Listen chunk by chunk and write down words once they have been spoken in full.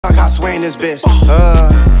swing this bitch.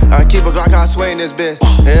 I keep a Glock, I swing this bitch.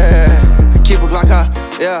 Yeah, keep a Glock,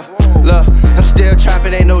 yeah. Look, I'm still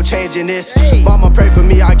trapping, ain't no changing this. Mama pray for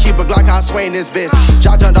me, I keep a Glock, I swing this bitch.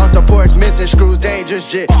 Jaw jumped off the porch, missing screws, dangerous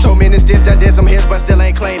shit. So many sticks that did some hits, but still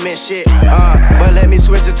ain't claiming shit. But let me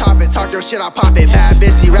switch the topic, talk your shit, I pop it. Bad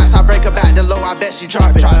bitch, see raps, I break her back the low, I bet she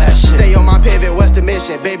drop it. Stay on my pivot, what's the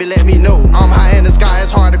mission? Baby, let me know. I'm high in the sky, it's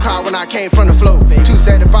hard to cry when I came from the flow.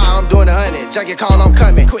 275, I'm doing 100. Junkie call, I'm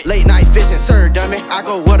coming. Late night fishing, sir, dummy. I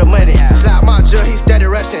go with the money. Slap my drill, he steady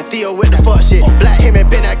rushing. Theo with the fuck shit. Black him and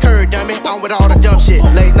been that curve, dummy. I'm with all the dumb shit.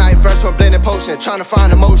 Late night fresh from blending potion, tryna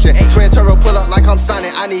find emotion. Twin turbo pull up like I'm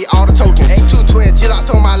Sonic, I need all the tokens. Two twin G-locks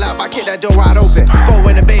on my lap, I kick that door wide open. Four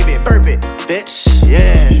in the baby, burp it, bitch,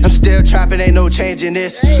 yeah. I'm still trapping, ain't no changing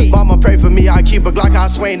this. Mama pray for me, I keep a Glock, I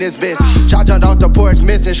swing this bitch. Jaw jumped off the porch,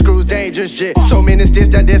 missing screws, dangerous shit. So many sticks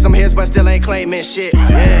that did some hits, but still ain't claiming shit.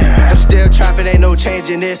 Yeah, I'm still trapping, ain't no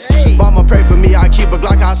changing this. Mama pray for me, I keep a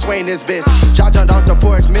Glock, I swing this bitch. Jaw jumped off the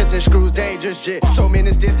porch, missing screws, dangerous shit. So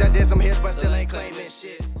many sticks that did some hits, but still ain't claiming.